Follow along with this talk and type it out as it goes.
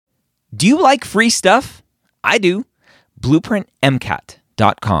Do you like free stuff? I do.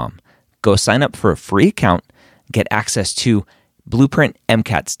 BlueprintMCAT.com. Go sign up for a free account. Get access to Blueprint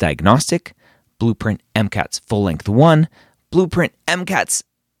MCAT's Diagnostic, Blueprint MCAT's Full-Length 1, Blueprint MCAT's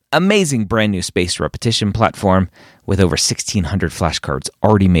amazing brand new spaced repetition platform with over 1,600 flashcards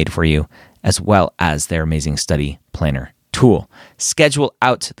already made for you, as well as their amazing study planner tool. Schedule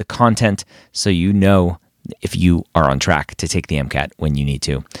out the content so you know if you are on track to take the MCAT when you need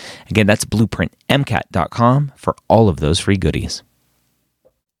to. Again, that's BlueprintMCAT.com for all of those free goodies.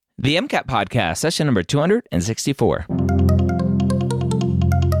 The MCAT Podcast, session number 264.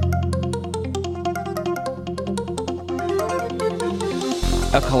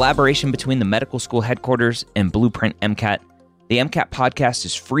 A collaboration between the medical school headquarters and Blueprint MCAT. The MCAT Podcast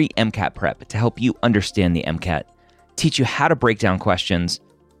is free MCAT prep to help you understand the MCAT, teach you how to break down questions,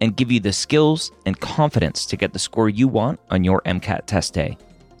 and give you the skills and confidence to get the score you want on your MCAT test day.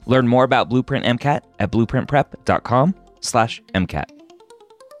 Learn more about Blueprint MCAT at blueprintprep.com/MCAT.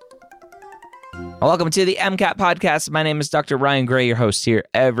 Welcome to the MCAT Podcast. My name is Dr. Ryan Gray, your host here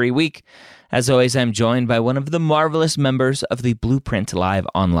every week. As always, I'm joined by one of the marvelous members of the Blueprint Live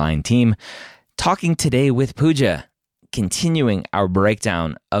online team, talking today with Pooja, continuing our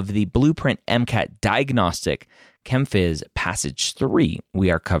breakdown of the Blueprint MCAT Diagnostic ChemPhys Passage 3 we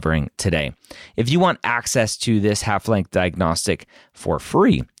are covering today. If you want access to this half-length diagnostic for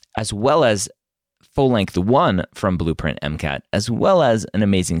free, as well as full-length 1 from Blueprint MCAT, as well as an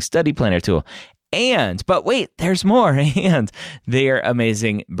amazing study planner tool, but wait, there's more, and their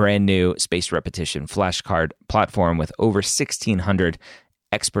amazing brand new spaced repetition flashcard platform with over 1,600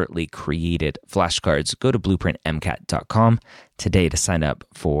 expertly created flashcards. Go to blueprintmcat.com today to sign up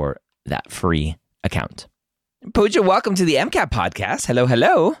for that free account. Pooja, welcome to the MCAT Podcast. Hello,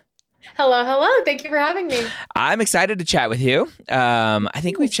 hello. Hello. Thank you for having me. I'm excited to chat with you. I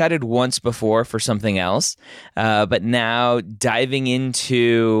think we've chatted once before for something else, but now diving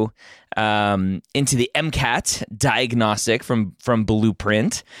into the MCAT Diagnostic from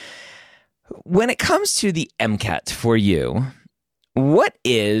Blueprint. When it comes to the MCAT for you, what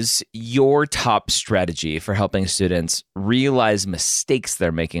is your top strategy for helping students realize mistakes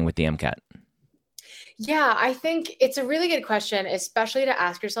they're making with the MCAT? Yeah, I think it's a really good question, especially to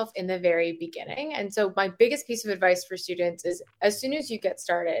ask yourself in the very beginning. And so my biggest piece of advice for students is as soon as you get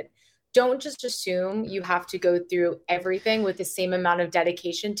started, don't just assume you have to go through everything with the same amount of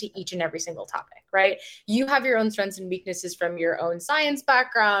dedication to each and every single topic, right? You have your own strengths and weaknesses from your own science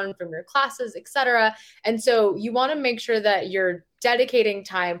background, from your classes, et cetera. And so you want to make sure that you're dedicating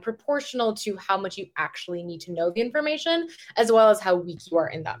time proportional to how much you actually need to know the information, as well as how weak you are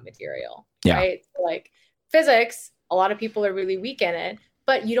in that material, right? Like physics, a lot of people are really weak in it,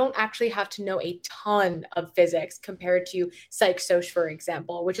 but you don't actually have to know a ton of physics compared to psych-soc, for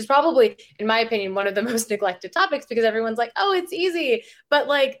example, which is probably, in my opinion, one of the most neglected topics because everyone's like, oh, it's easy. But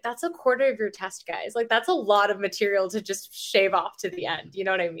like, that's a quarter of your test, guys. Like, that's a lot of material to just shave off to the end. You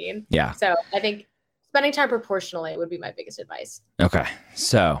know what I mean? Yeah. So I think spending time proportionally would be my biggest advice. Okay.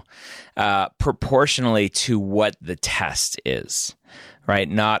 So proportionally to what the test is, right?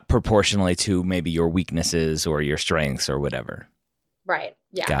 Not proportionally to maybe your weaknesses or your strengths or whatever. Right.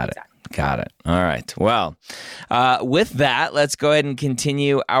 Yeah. Got it. All right. Well, with that, let's go ahead and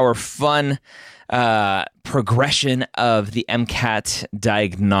continue our fun progression of the MCAT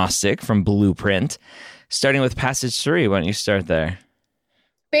Diagnostic from Blueprint, starting with Passage 3. Why don't you start there?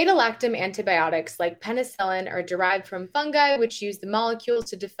 Beta-lactam antibiotics like penicillin are derived from fungi, which use the molecules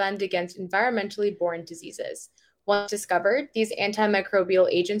to defend against environmentally borne diseases. Once discovered, these antimicrobial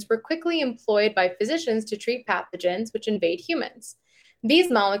agents were quickly employed by physicians to treat pathogens which invade humans.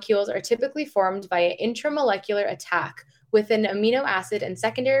 These molecules are typically formed via intramolecular attack with an amino acid and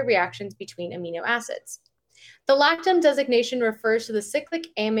secondary reactions between amino acids. The lactam designation refers to the cyclic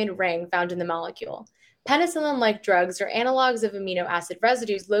amide ring found in the molecule. Penicillin-like drugs are analogs of amino acid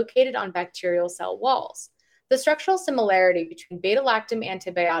residues located on bacterial cell walls. The structural similarity between beta-lactam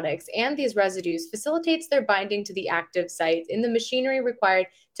antibiotics and these residues facilitates their binding to the active sites in the machinery required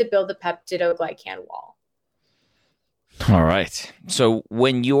to build the peptidoglycan wall. All right. So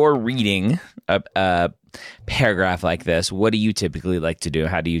when you're reading a paragraph like this, what do you typically like to do?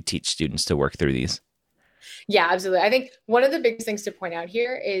 How do you teach students to work through these? Yeah, absolutely. I think one of the biggest things to point out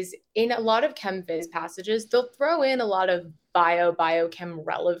here is in a lot of ChemPhys passages, they'll throw in a lot of biochem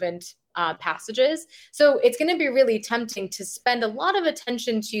relevant passages. So it's going to be really tempting to spend a lot of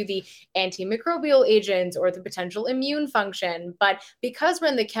attention to the antimicrobial agents or the potential immune function. But because we're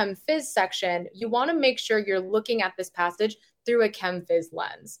in the ChemPhys section, you want to make sure you're looking at this passage through a ChemPhys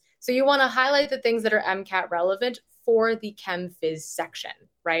lens. So you want to highlight the things that are MCAT relevant for the ChemPhys section.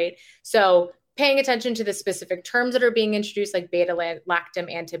 right? So paying attention to the specific terms that are being introduced, like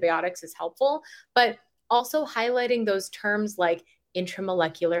beta-lactam antibiotics, is helpful, but also highlighting those terms like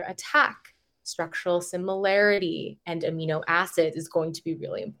intramolecular attack, structural similarity, and amino acids is going to be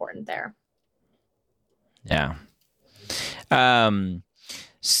really important there. Yeah.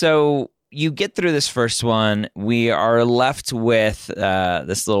 So you get through this first one. We are left with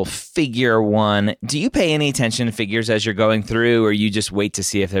this little figure one. Do you pay any attention to figures as you're going through, or you just wait to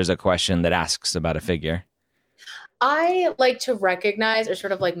see if there's a question that asks about a figure? I like to recognize or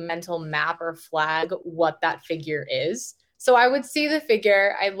sort of like mental map or flag what that figure is. So I would see the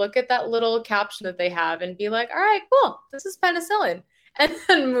figure, I look at that little caption that they have and be like, all right, cool, this is penicillin. And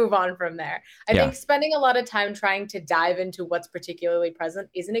then move on from there. I think spending a lot of time trying to dive into what's particularly present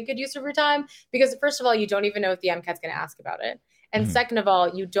isn't a good use of your time, because first of all, you don't even know if the MCAT's going to ask about it. And second of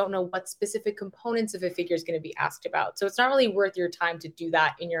all, you don't know what specific components of a figure is going to be asked about. So it's not really worth your time to do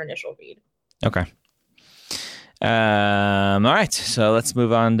that in your initial read. Okay. All right. So let's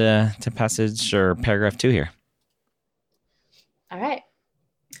move on to passage or paragraph 2 here. All right.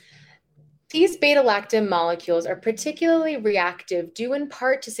 These beta-lactam molecules are particularly reactive due in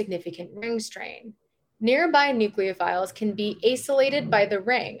part to significant ring strain. Nearby nucleophiles can be acylated by the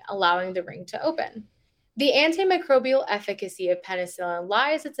ring, allowing the ring to open. The antimicrobial efficacy of penicillin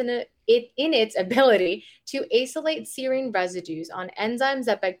lies in its ability to acylate serine residues on enzymes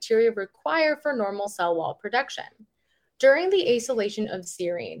that bacteria require for normal cell wall production. During the acylation of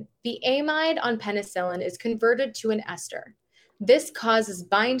serine, the amide on penicillin is converted to an ester. This causes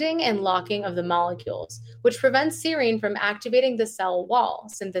binding and locking of the molecules, which prevents serine from activating the cell wall,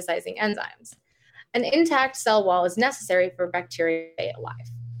 synthesizing enzymes. An intact cell wall is necessary for bacteria to stay alive.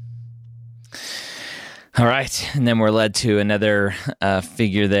 All right. And then we're led to another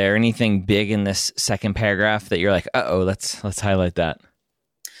figure there. Anything big in this second paragraph that you're like, let's highlight that?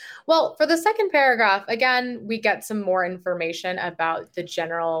 Well, for the second paragraph, again, we get some more information about the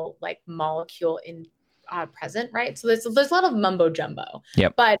general molecule in present, right? So there's a lot of mumbo jumbo,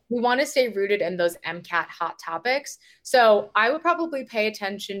 but we want to stay rooted in those MCAT hot topics. So I would probably pay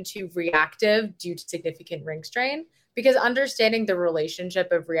attention to reactive due to significant ring strain, because understanding the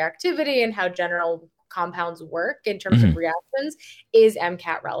relationship of reactivity and how general compounds work in terms of reactions is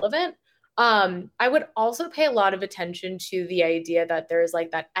MCAT relevant. I would also pay a lot of attention to the idea that there's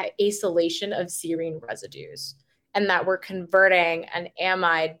that acylation of serine residues, and that we're converting an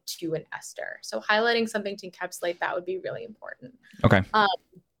amide to an ester. So highlighting something to encapsulate that would be really important. Okay.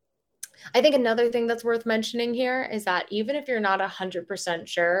 I think another thing that's worth mentioning here is that even if you're not 100%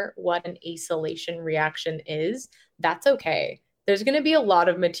 sure what an acylation reaction is, that's okay. There's going to be a lot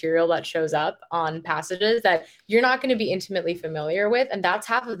of material that shows up on passages that you're not going to be intimately familiar with, and that's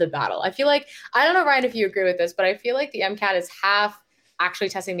half of the battle. I feel like, I don't know, Ryan, if you agree with this, but I feel like the MCAT is half actually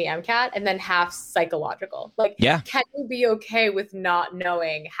testing the MCAT and then half psychological. Can you be okay with not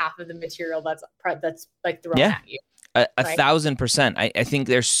knowing half of the material that's thrown at you? A 1,000%. I think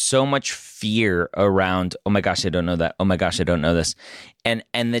there's so much fear around, oh my gosh, I don't know that. Oh my gosh, I don't know this. And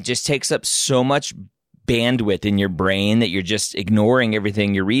that just takes up so much bandwidth in your brain that you're just ignoring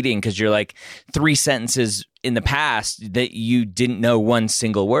everything you're reading because you're like 3 sentences in the past that you didn't know one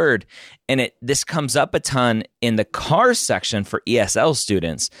single word. And this comes up a ton in the CARS section for ESL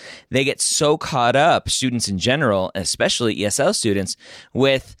students. They get so caught up, students in general, especially ESL students,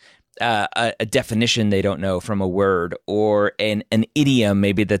 with a definition they don't know from a word, or an idiom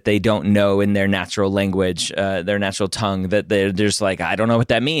maybe that they don't know in their natural language, their natural tongue, that they're just like, I don't know what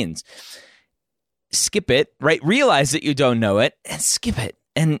that means. Skip it, right? Realize that you don't know it and skip it.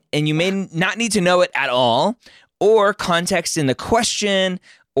 And you may not need to know it at all, or context in the question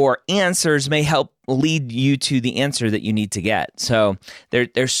or answers may help lead you to the answer that you need to get. So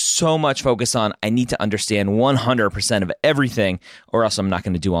there's so much focus on, I need to understand 100% of everything, or else I'm not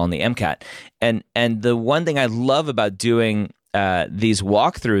going to do all in the MCAT. And the one thing I love about doing these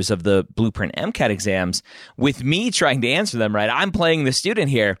walkthroughs of the Blueprint MCAT exams, with me trying to answer them, right? I'm playing the student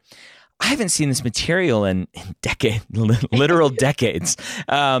here. I haven't seen this material in literal decades.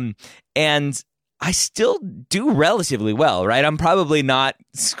 And I still do relatively well, right? I'm probably not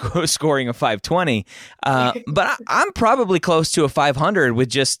scoring a 520, but I'm probably close to a 500 with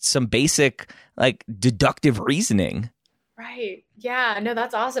just some basic deductive reasoning. Right. Yeah, no,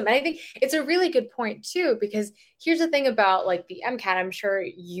 that's awesome. And I think it's a really good point too, because here's the thing about the MCAT. I'm sure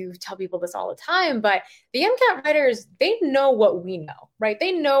you tell people this all the time, but the MCAT writers, they know what we know, right?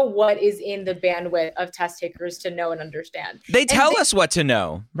 They know what is in the bandwidth of test takers to know and understand. They tell us what to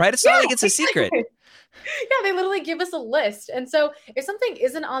know, right? It's not like it's a secret. Yeah, they literally give us a list. And so if something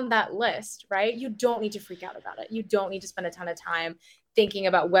isn't on that list, right, you don't need to freak out about it. You don't need to spend a ton of time thinking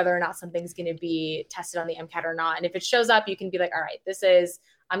about whether or not something's going to be tested on the MCAT or not. And if it shows up, you can be like, all right,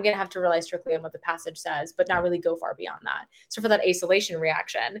 I'm going to have to rely strictly on what the passage says, but not really go far beyond that. So for that acylation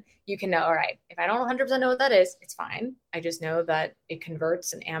reaction, you can know, all right, if I don't 100% know what that is, it's fine. I just know that it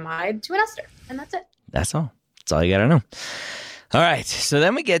converts an amide to an ester, and that's it. That's all. That's all you got to know. All right. So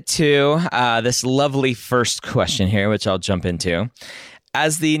then we get to this lovely first question here, which I'll jump into.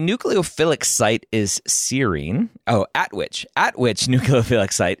 As the nucleophilic site is serine, at which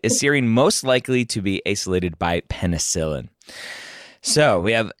nucleophilic site is serine most likely to be acylated by penicillin? So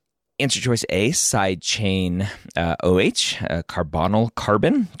we have answer choice A, side chain OH, carbonyl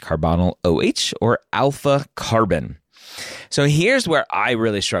carbon, carbonyl OH, or alpha carbon. So here's where I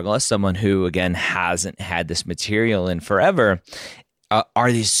really struggle as someone who, again, hasn't had this material in forever.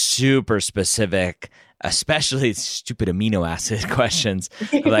 Are these super specific, especially stupid amino acid questions?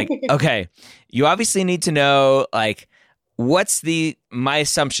 Like, okay, you obviously need to know, like, what's my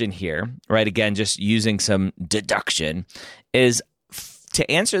assumption here, right? Again, just using some deduction is to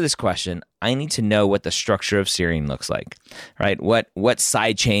answer this question, I need to know what the structure of serine looks like, right? What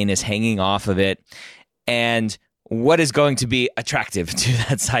side chain is hanging off of it, and what is going to be attractive to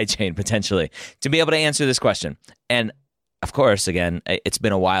that side chain potentially to be able to answer this question. And of course, again, it's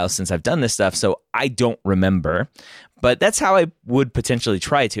been a while since I've done this stuff, so I don't remember. But that's how I would potentially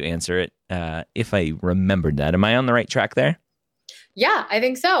try to answer it if I remembered that. Am I on the right track there? Yeah, I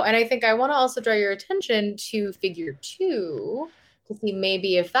think so. And I think I want to also draw your attention to figure 2 to see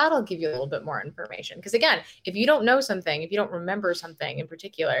maybe if that'll give you a little bit more information. Because again, if you don't know something, if you don't remember something in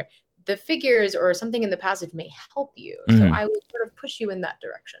particular, the figures or something in the passage may help you. So I would sort of push you in that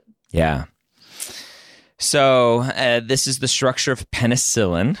direction. Yeah. So this is the structure of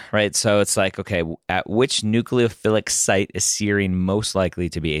penicillin, right? So it's like, okay, at which nucleophilic site is serine most likely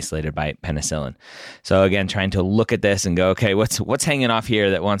to be acylated by penicillin? So again, trying to look at this and go, okay, what's hanging off here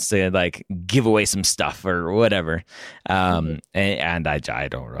that wants to like give away some stuff or whatever? And I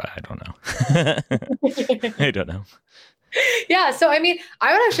don't know. I don't know. Yeah. So, I mean,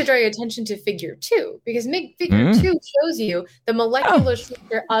 I would actually draw your attention to figure 2 because figure 2 shows you the molecular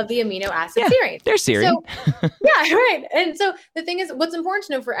structure of the amino acid serine. They're serine. So, yeah, right. And so the thing is, what's important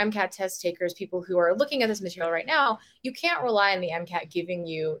to know for MCAT test takers, people who are looking at this material right now, you can't rely on the MCAT giving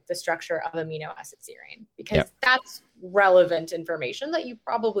you the structure of amino acid serine because that's relevant information that you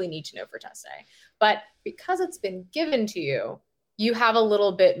probably need to know for test day. But because it's been given to you, you have a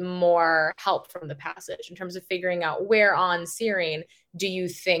little bit more help from the passage in terms of figuring out where on serine do you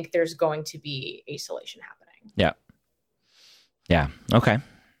think there's going to be acylation happening. Yeah. Yeah. Okay.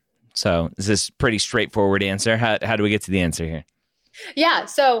 So is this a pretty straightforward answer? How do we get to the answer here? Yeah.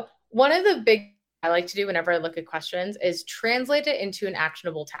 So one of the big I like to do whenever I look at questions is translate it into an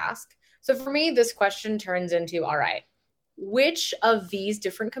actionable task. So for me, this question turns into, all right, which of these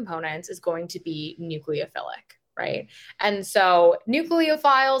different components is going to be nucleophilic? Right. And so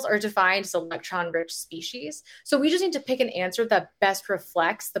nucleophiles are defined as electron-rich species. So we just need to pick an answer that best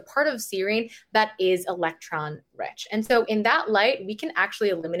reflects the part of serine that is electron-rich. And so in that light, we can actually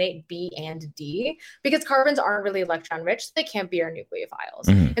eliminate B and D because carbons aren't really electron-rich. So they can't be our nucleophiles.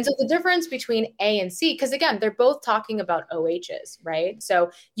 Mm-hmm. And so the difference between A and C, because again, they're both talking about OHs, right?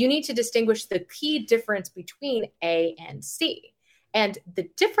 So you need to distinguish the key difference between A and C. And the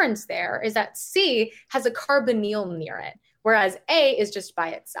difference there is that C has a carbonyl near it, whereas A is just by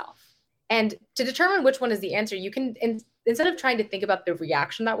itself. And to determine which one is the answer, you can, instead of trying to think about the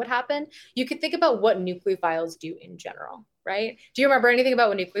reaction that would happen, you could think about what nucleophiles do in general, right? Do you remember anything about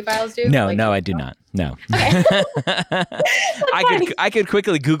what nucleophiles do? No, I do not. No. Okay. I could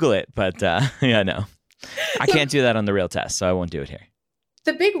quickly Google it, but no. I can't do that on the real test, so I won't do it here.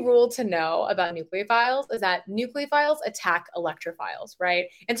 The big rule to know about nucleophiles is that nucleophiles attack electrophiles, right?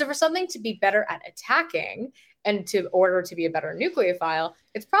 And so for something to be better at attacking and to order to be a better nucleophile,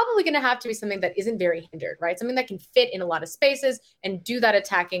 it's probably going to have to be something that isn't very hindered, right? Something that can fit in a lot of spaces and do that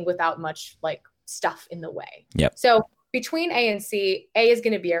attacking without much like stuff in the way. Yep. So between A and C, A is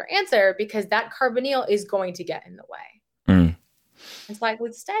going to be our answer because that carbonyl is going to get in the way. Mm. It's likely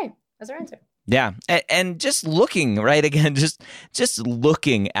to stay as our answer. Yeah. And just looking, right, again, just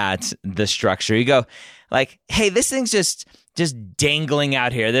looking at the structure, you go like, hey, this thing's just dangling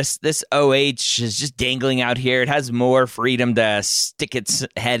out here. This OH is just dangling out here. It has more freedom to stick its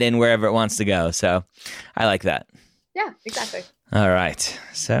head in wherever it wants to go. So I like that. Yeah, exactly. All right.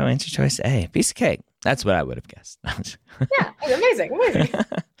 So answer choice A, piece of cake. That's what I would have guessed. Yeah, amazing. All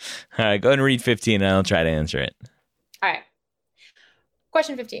right, go ahead and read 15 and I'll try to answer it. All right.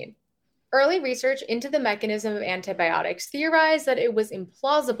 Question 15. Early research into the mechanism of antibiotics theorized that it was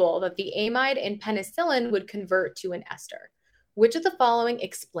implausible that the amide in penicillin would convert to an ester. Which of the following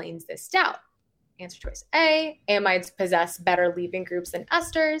explains this doubt? Answer choice A, amides possess better leaving groups than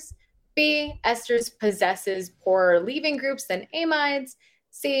esters. B, esters possesses poorer leaving groups than amides.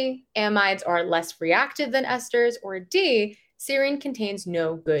 C, amides are less reactive than esters. Or D, serine contains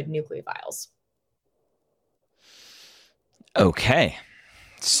no good nucleophiles. Okay.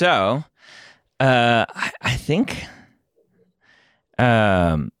 So, I think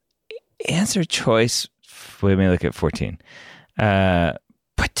answer choice, let me look at 14.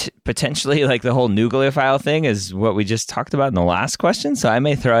 Potentially like the whole nucleophile thing is what we just talked about in the last question. So I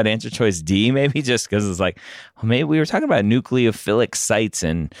may throw out answer choice D maybe just because it's like, well, maybe we were talking about nucleophilic sites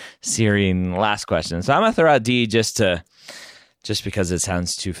in serine last question. So I'm going to throw out D just because it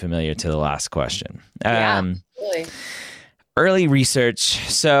sounds too familiar to the last question. Really. Early research.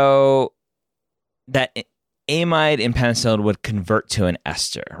 So that amide in penicillin would convert to an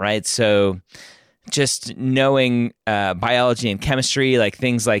ester, right? So just knowing biology and chemistry, like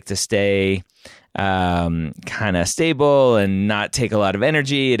things like to stay kind of stable and not take a lot of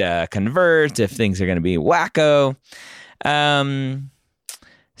energy to convert if things are going to be wacko.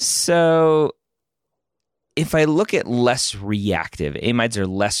 So if I look at less reactive, amides are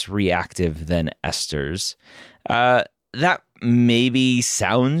less reactive than esters. That maybe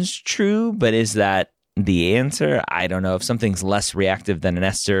sounds true, but is that the answer? I don't know. If something's less reactive than an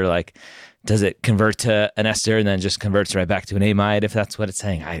ester, like does it convert to an ester and then just converts right back to an amide if that's what it's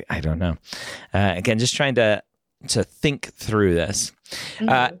saying? I don't know. Again, just trying to think through this.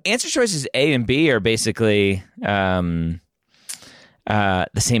 Mm-hmm. Answer choices A and B are basically the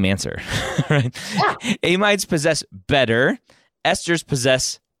same answer, right? Yeah. Amides possess better, esters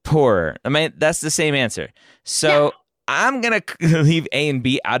possess poorer. I mean, that's the same answer. So yeah. I'm going to leave A and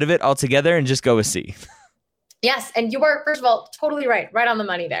B out of it altogether and just go with C. Yes. And you were, first of all, totally right on the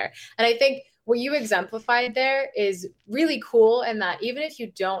money there. And I think what you exemplified there is really cool in that even if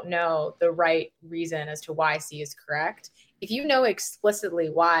you don't know the right reason as to why C is correct, if you know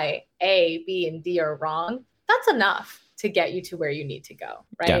explicitly why A, B, and D are wrong, that's enough to get you to where you need to go,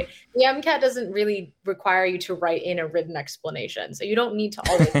 right? Yeah. The MCAT doesn't really require you to write in a written explanation. So you don't need to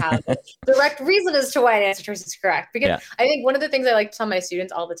always have a direct reason as to why an answer choice is correct. Because I think one of the things I like to tell my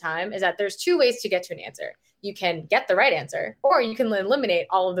students all the time is that there's two ways to get to an answer. You can get the right answer, or you can eliminate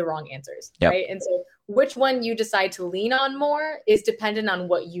all of the wrong answers, right? And so which one you decide to lean on more is dependent on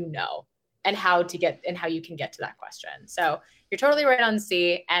what you know and how you can get to that question. So you're totally right on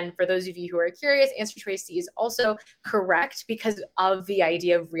C. And for those of you who are curious, answer choice C is also correct because of the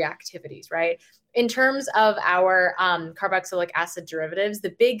idea of reactivities, right? In terms of our carboxylic acid derivatives,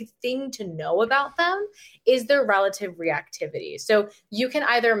 the big thing to know about them is their relative reactivity. So you can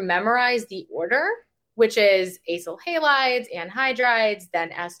either memorize the order, which is acyl halides, anhydrides,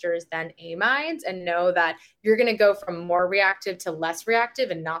 then esters, then amides, and know that you're going to go from more reactive to less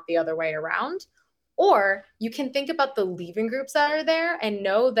reactive and not the other way around. Or you can think about the leaving groups that are there and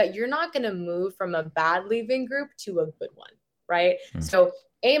know that you're not going to move from a bad leaving group to a good one, right? So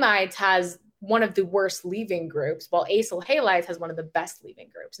amides has one of the worst leaving groups, while acyl halides has one of the best leaving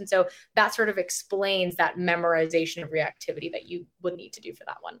groups. And so that sort of explains that memorization of reactivity that you would need to do for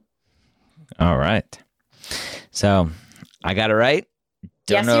that one. All right. So I got it right.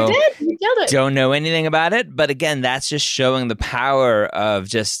 You did. You killed it. Don't know anything about it. But again, that's just showing the power of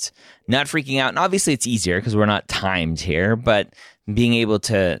just not freaking out. And obviously it's easier because we're not timed here, but being able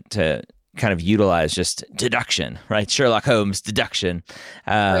to kind of utilize just deduction, right? Sherlock Holmes deduction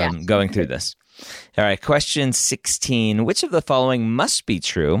going through this. All right, question 16. Which of the following must be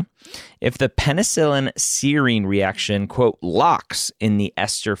true if the penicillin-serine reaction, quote, locks in the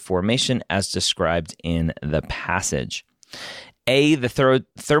ester formation as described in the passage? A, the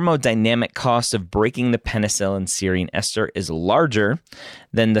thermodynamic cost of breaking the penicillin-serine ester is larger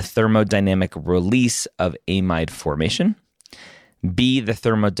than the thermodynamic release of amide formation. B, the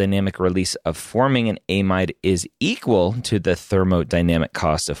thermodynamic release of forming an amide is equal to the thermodynamic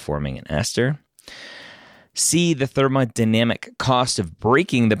cost of forming an ester. C, the thermodynamic cost of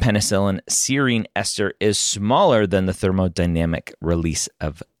breaking the penicillin-serine ester is smaller than the thermodynamic release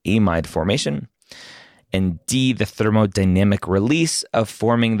of amide formation. And D, the thermodynamic release of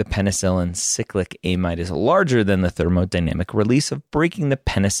forming the penicillin cyclic amide is larger than the thermodynamic release of breaking the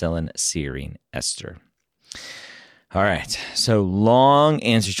penicillin-serine ester. All right, so long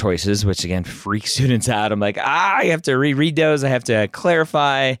answer choices, which again freak students out. I'm like, I have to reread those. I have to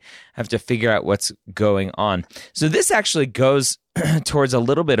clarify. I have to figure out what's going on. So this actually goes towards a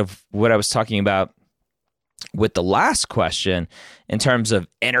little bit of what I was talking about with the last question in terms of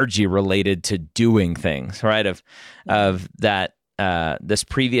energy related to doing things, right? Of that this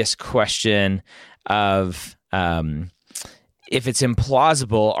previous question of if it's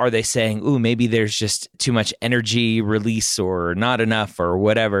implausible, are they saying, ooh, maybe there's just too much energy release or not enough or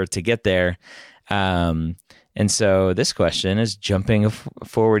whatever to get there? And so this question is jumping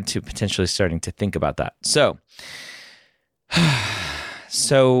forward to potentially starting to think about that. So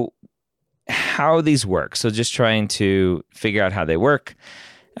how these work. So just trying to figure out how they work.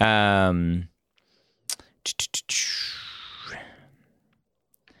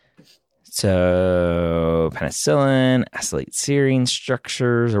 So penicillin, acylate serine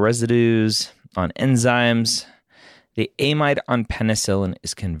structures or residues on enzymes. The amide on penicillin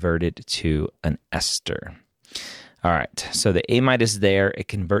is converted to an ester. All right, so the amide is there. It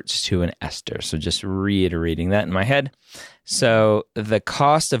converts to an ester. So just reiterating that in my head. So the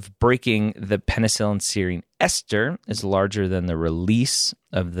cost of breaking the penicillin serine ester is larger than the release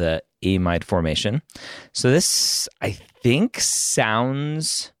of the amide formation. So this, I think,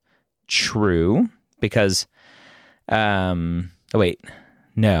 sounds true because, no,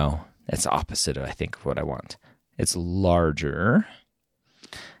 that's opposite of, I think, what I want. It's larger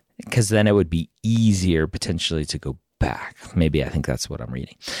because then it would be easier potentially to go back. Maybe I think that's what I'm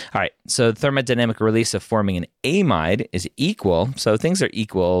reading. All right. So thermodynamic release of forming an amide is equal. So things are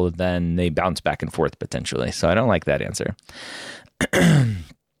equal, then they bounce back and forth potentially. So I don't like that answer.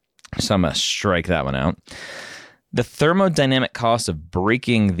 So I'm going to strike that one out. The thermodynamic cost of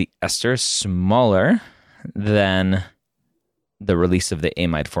breaking the ester is smaller than the release of the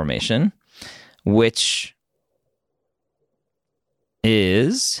amide formation, which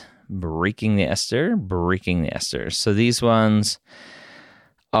is breaking the ester. So these ones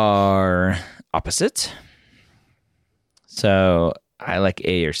are opposite. So I like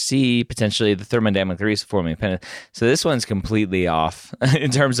A or C, potentially the thermodynamic release of forming a So this one's completely off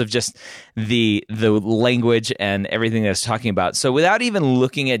in terms of just the language and everything that's talking about. So without even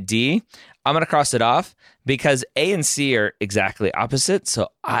looking at D, I'm going to cross it off because A and C are exactly opposite. So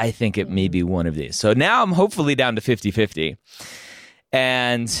I think it may be one of these. So now I'm hopefully down to 50-50.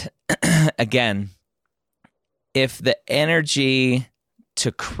 And again, if the energy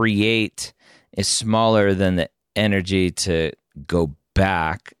to create is smaller than the energy to go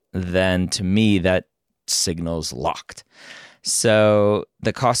back, then to me that signals locked. So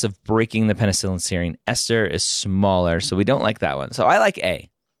the cost of breaking the penicillin serine ester is smaller. So we don't like that one. So I like A.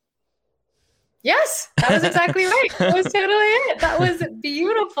 Yes, that was exactly right. That was totally it. That was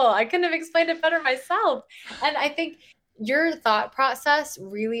beautiful. I couldn't have explained it better myself. And I think your thought process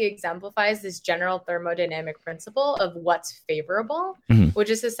really exemplifies this general thermodynamic principle of what's favorable, which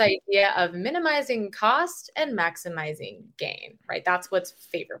is this idea of minimizing cost and maximizing gain, right? That's what's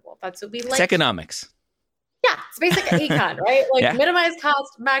favorable. That's what we like. It's economics. Yeah, it's basic econ, right? Like minimize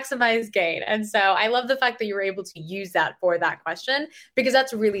cost, maximize gain. And so I love the fact that you were able to use that for that question because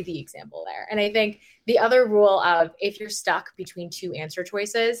that's really the example there. And I think the other rule of if you're stuck between two answer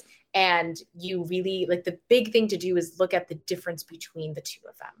choices and you really like the big thing to do is look at the difference between the two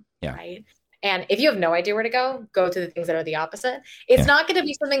of them, right? And if you have no idea where to go to the things that are the opposite. It's not going to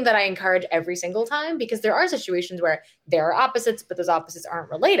be something that I encourage every single time because there are situations where there are opposites, but those opposites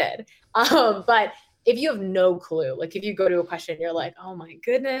aren't related. But if you have no clue, like if you go to a question, you're like, oh my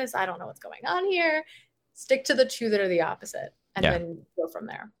goodness, I don't know what's going on here. Stick to the two that are the opposite and then go from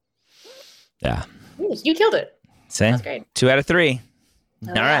there. Yeah. You killed it. Same. That's great. 2 out of 3. Oh,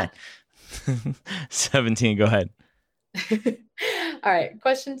 All right. 17, go ahead. All right.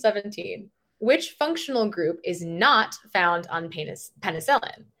 Question 17. Which functional group is not found on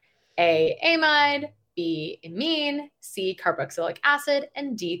penicillin? A, amide, B, imine, C, carboxylic acid,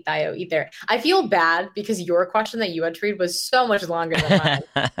 and D, thioether. I feel bad because your question that you had to read was so much longer than mine.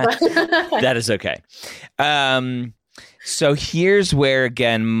 That is okay. So here's where,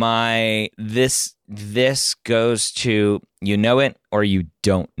 again, this goes to you know it or you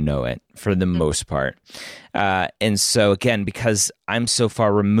don't know it for the most part. And so, again, because I'm so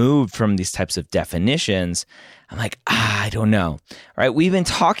far removed from these types of definitions, I'm like, I don't know. All right, we've been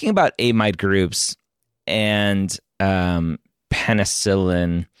talking about amide groups and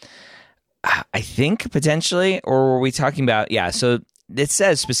penicillin, I think potentially, or were we talking about, so it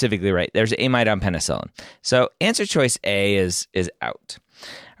says specifically, right, there's amide on penicillin. So answer choice A is out.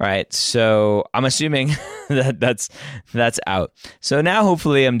 All right, so I'm assuming that's out. So now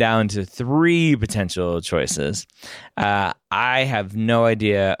hopefully I'm down to 3 potential choices. I have no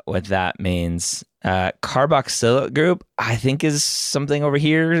idea what that means. Carboxylic group, I think, is something over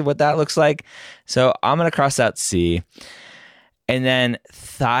here, what that looks like. So I'm going to cross out C. And then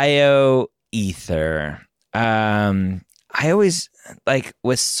thioether. I always, like,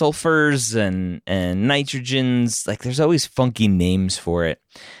 with sulfurs and nitrogens, like, there's always funky names for it.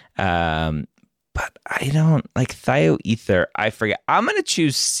 but I don't like thioether. I forget. I'm going to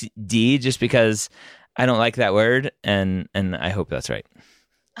choose D just because I don't like that word, and I hope that's right.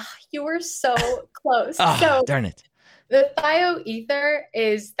 You were so close. Oh, darn it. The thioether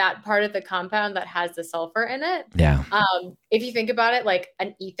is that part of the compound that has the sulfur in it. Yeah. If you think about it, like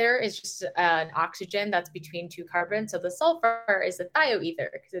an ether is just an oxygen that's between two carbons. So the sulfur is the thioether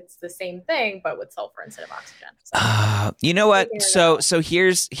because it's the same thing, but with sulfur instead of oxygen. So, you know what? So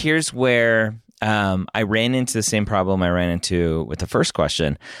here's where I ran into the same problem I ran into with the first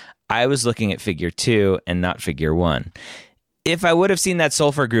question. I was looking at figure 2 and not figure 1. If I would have seen that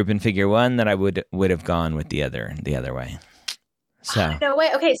sulfur group in figure 1, then I would have gone with the other way. So no way.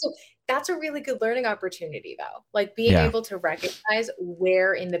 Okay, so that's a really good learning opportunity, though. Like being able to recognize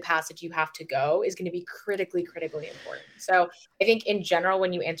where in the passage you have to go is going to be critically important. So I think in general,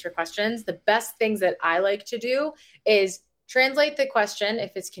 when you answer questions, the best things that I like to do is translate the question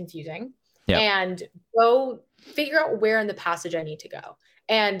if it's confusing and go figure out where in the passage I need to go.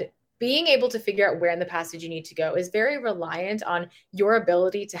 And being able to figure out where in the passage you need to go is very reliant on your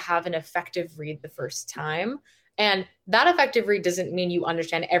ability to have an effective read the first time. And that effective read doesn't mean you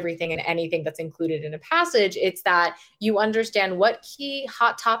understand everything and anything that's included in a passage. It's that you understand what key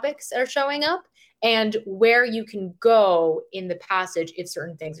hot topics are showing up and where you can go in the passage if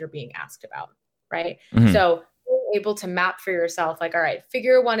certain things are being asked about, right? Mm-hmm. So being able to map for yourself, like, all right,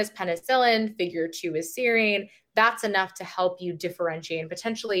 figure 1 is penicillin, figure 2 is serine. That's enough to help you differentiate and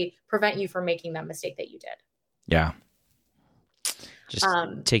potentially prevent you from making that mistake that you did. Yeah. Just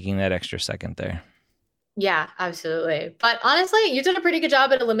taking that extra second there. Yeah, absolutely. But honestly, you did a pretty good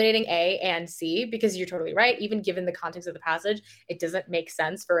job at eliminating A and C because you're totally right. Even given the context of the passage, it doesn't make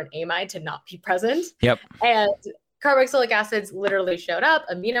sense for an amide to not be present. Yep. And carboxylic acids literally showed up.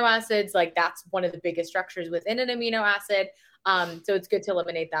 Amino acids, like that's one of the biggest structures within an amino acid. So it's good to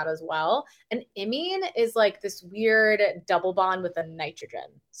eliminate that as well. And imine is like this weird double bond with a nitrogen.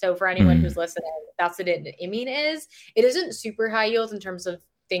 So for anyone who's listening, that's what an imine is. It isn't super high yield in terms of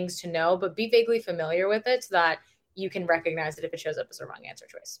things to know, but be vaguely familiar with it so that you can recognize it if it shows up as a wrong answer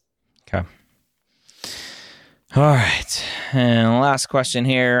choice. Okay. All right. And last question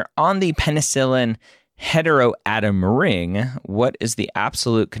here. On the penicillin heteroatom ring, what is the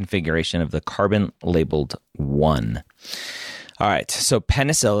absolute configuration of the carbon labeled 1? All right, so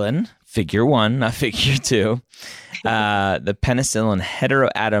penicillin, figure 1, not figure 2. The penicillin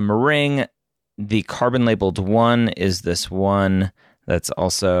heteroatom ring, the carbon labeled 1 is this one that's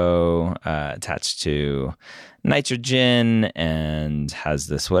also attached to nitrogen and has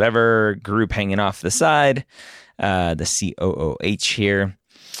this whatever group hanging off the side, the COOH here.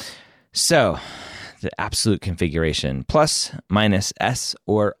 So the absolute configuration, plus, minus, S,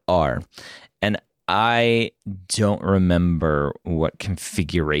 or R. And I don't remember what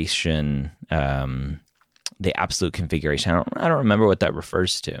configuration, the absolute configuration. I don't remember what that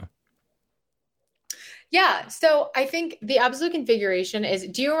refers to. Yeah, so I think the absolute configuration is,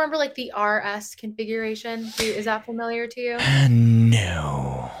 do you remember like the RS configuration? Is that familiar to you?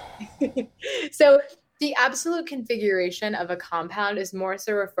 No. So the absolute configuration of a compound is more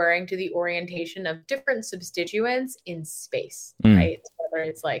so referring to the orientation of different substituents in space, right? Whether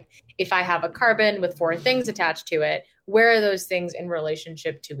it's like, if I have a carbon with 4 things attached to it, where are those things in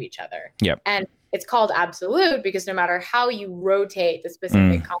relationship to each other? Yep. And it's called absolute because no matter how you rotate the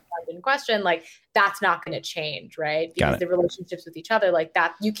specific compound in question, like that's not going to change, right? Because the relationships with each other, like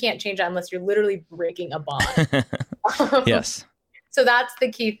that, you can't change that unless you're literally breaking a bond. Yes. So that's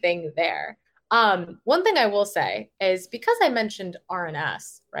the key thing there. One thing I will say is because I mentioned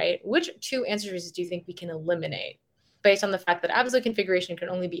RNS, right? Which 2 answers do you think we can eliminate based on the fact that absolute configuration can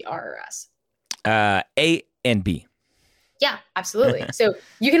only be R or S? A and B. Yeah, absolutely. So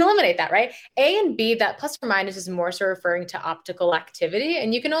you can eliminate that, right? A and B, that plus or minus is more so referring to optical activity.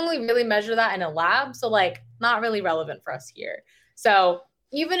 And you can only really measure that in a lab. So like not really relevant for us here. So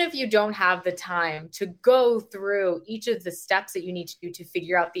even if you don't have the time to go through each of the steps that you need to do to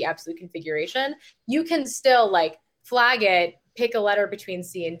figure out the absolute configuration, you can still like flag it, pick a letter between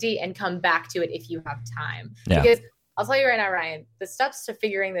C and D and come back to it if you have time. Yeah. Because I'll tell you right now, Ryan, the steps to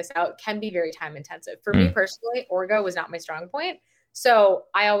figuring this out can be very time intensive. For me personally, orgo was not my strong point. So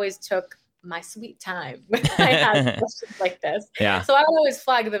I always took my sweet time when I had questions like this. Yeah. So I would always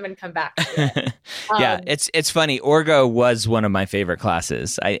flag them and come back to it. Yeah, it's funny. Orgo was one of my favorite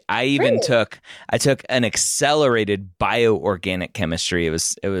classes. I even took an accelerated bioorganic chemistry.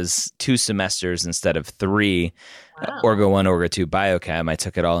 It was 2 semesters instead of 3. Wow. Orgo 1, Orgo 2 biochem. I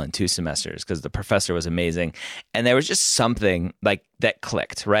took it all in 2 semesters because the professor was amazing. And there was just something like that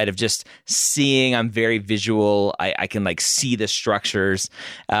clicked, right? Of just seeing, I'm very visual. I can like see the structures.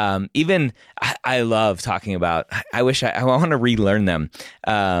 I love talking about, I want to relearn them.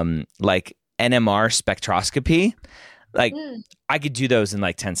 Like NMR spectroscopy. Like I could do those in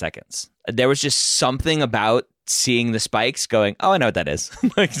like 10 seconds. There was just something about seeing the spikes going, oh, I know what that is.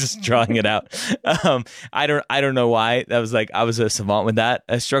 Like just drawing it out. I don't know why. That was like, I was a savant with that.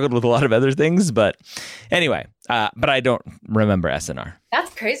 I struggled with a lot of other things, but anyway, but I don't remember SNR.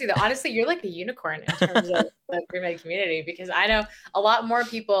 That's crazy though. Honestly, you're like a unicorn in terms of the pre-med community, because I know a lot more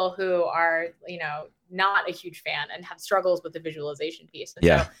people who are, not a huge fan and have struggles with the visualization piece. And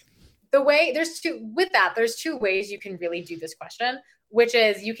yeah. So there's two ways you can really do this question, which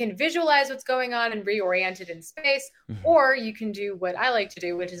is you can visualize what's going on and reorient it in space, or you can do what I like to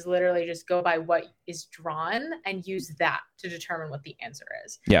do, which is literally just go by what is drawn and use that to determine what the answer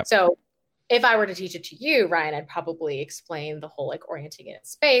is. Yeah. So if I were to teach it to you, Ryan, I'd probably explain the whole like orienting it in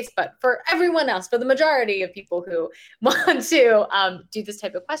space. But for everyone else, for the majority of people who want to do this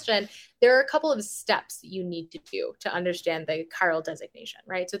type of question, there are a couple of steps that you need to do to understand the chiral designation,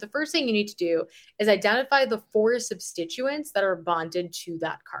 right? So the first thing you need to do is identify the 4 substituents that are bonded to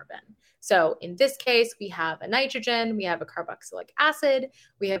that carbon. So in this case, we have a nitrogen, we have a carboxylic acid,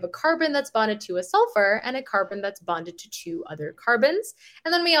 we have a carbon that's bonded to a sulfur, and a carbon that's bonded to 2 other carbons.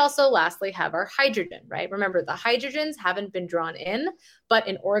 And then we also lastly have our hydrogen, right? Remember, the hydrogens haven't been drawn in, but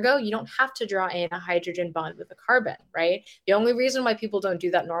in Orgo, you don't have to draw in a hydrogen bond with a carbon, right? The only reason why people don't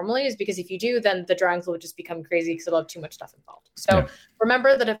do that normally is because if you do, then the drawings will just become crazy because it'll have too much stuff involved. So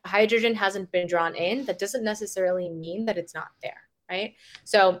remember that if hydrogen hasn't been drawn in, that doesn't necessarily mean that it's not there, right?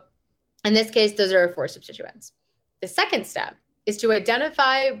 So in this case, those are our 4 substituents. The second step is to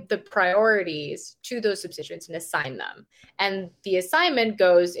identify the priorities to those substituents and assign them. And the assignment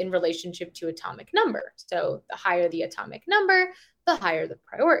goes in relationship to atomic number. So the higher the atomic number, the higher the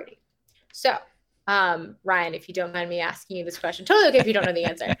priority. So, Ryan, if you don't mind me asking you this question, totally okay if you don't know the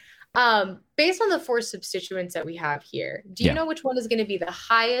answer. Based on the 4 substituents that we have here, do you know which one is going to be the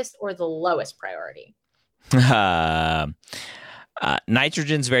highest or the lowest priority?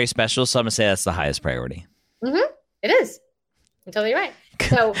 Nitrogen's very special, so I'm going to say that's the highest priority. Mm-hmm. It is. You're totally right.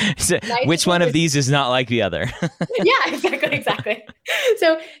 So which one of these is not like the other? Yeah, exactly.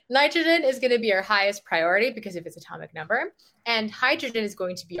 So nitrogen is going to be our highest priority because of its atomic number, and hydrogen is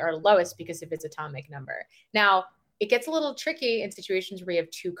going to be our lowest because of its atomic number. Now, it gets a little tricky in situations where you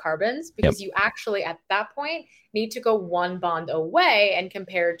have 2 carbons because you actually, at that point, need to go 1 bond away and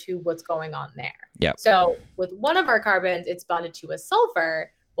compare to what's going on there. Yep. So with one of our carbons, it's bonded to a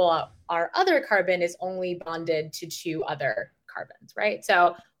sulfur. Well, our other carbon is only bonded to 2 other carbons, right?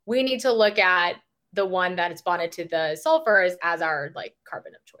 So we need to look at the one that is bonded to the sulfur as our like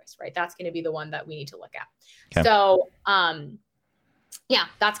carbon of choice, right? That's going to be the one that we need to look at. Okay. So,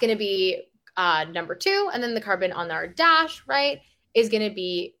 that's going to be number 2. And then the carbon on our dash, right, is going to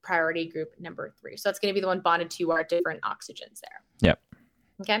be priority group number 3. So that's going to be the one bonded to our different oxygens there. Yep.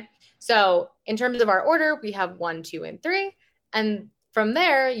 Okay. So in terms of our order, we have 1, 2, and 3. And from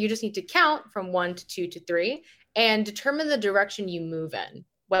there, you just need to count from 1 to 2 to 3 and determine the direction you move in,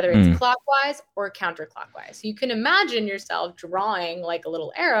 whether it's clockwise or counterclockwise. So you can imagine yourself drawing like a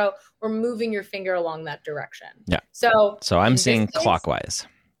little arrow or moving your finger along that direction. Yeah. So I'm saying clockwise.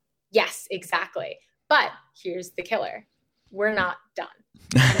 Yes, exactly. But here's the killer. We're not done.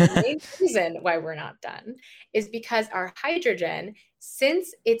 And the main reason why we're not done is because our hydrogen,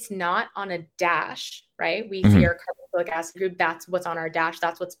 since it's not on a dash, right? We see our carboxylic acid group, that's what's on our dash,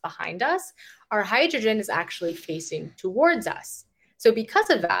 that's what's behind us. Our hydrogen is actually facing towards us. So because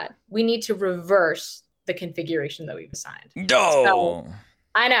of that, we need to reverse the configuration that we've assigned. No. So,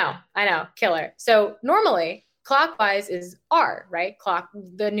 I know, killer. So normally, clockwise is R, right?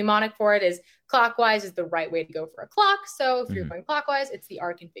 The mnemonic for it is clockwise is the right way to go for a clock. So if you're going clockwise, it's the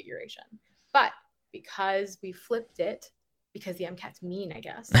R configuration. But because we flipped it, because the MCAT's mean, I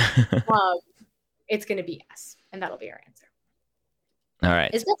guess, it's going to be S, and that'll be our answer. All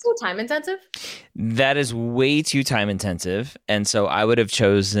right. Is that so time intensive? That is way too time intensive. And so I would have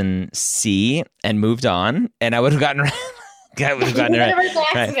chosen C and moved on, and I would have gotten I would have gotten it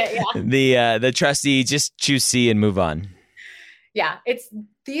right. Yeah. The trustee, just choose C and move on. Yeah,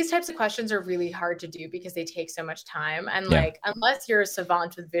 these types of questions are really hard to do because they take so much time. And like, unless you're a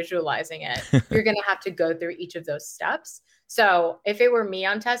savant with visualizing it, you're going to have to go through each of those steps. So if it were me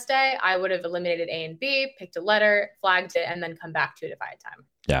on test day, I would have eliminated A and B, picked a letter, flagged it, and then come back to it if I had time.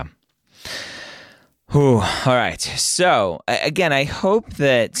 Yeah. Ooh, all right. So again, I hope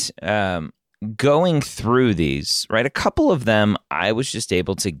that going through these, right, a couple of them I was just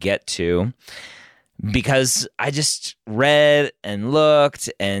able to get to because I just read and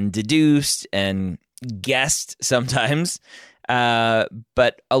looked and deduced and guessed sometimes.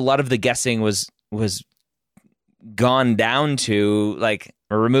 But a lot of the guessing was gone down to like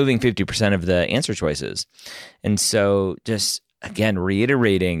removing 50% of the answer choices. And so just, again,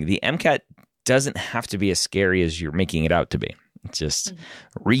 reiterating, the MCAT doesn't have to be as scary as you're making it out to be. Just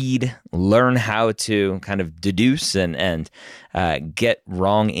read, learn how to kind of deduce and get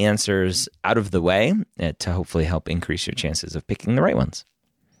wrong answers out of the way to hopefully help increase your chances of picking the right ones.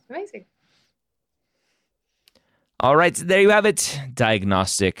 Amazing. All right, so there you have it.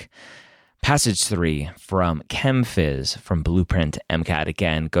 Diagnostic Passage 3 from ChemFizz from Blueprint MCAT.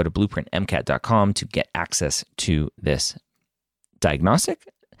 Again, go to blueprintmcat.com to get access to this diagnostic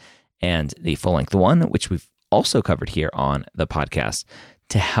and the full-length one, which we've also covered here on the podcast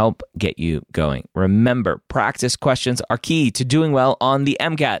to help get you going. Remember, practice questions are key to doing well on the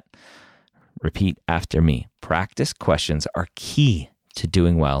MCAT. Repeat after me. Practice questions are key to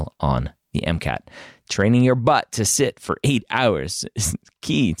doing well on the MCAT. Training your butt to sit for 8 hours is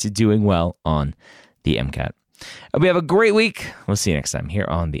key to doing well on the MCAT. Hope you have a great week. We'll see you next time here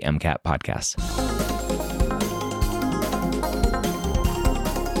on the MCAT podcast.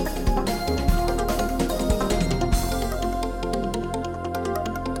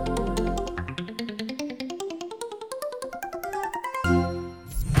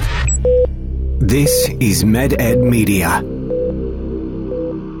 This is MedEd Media.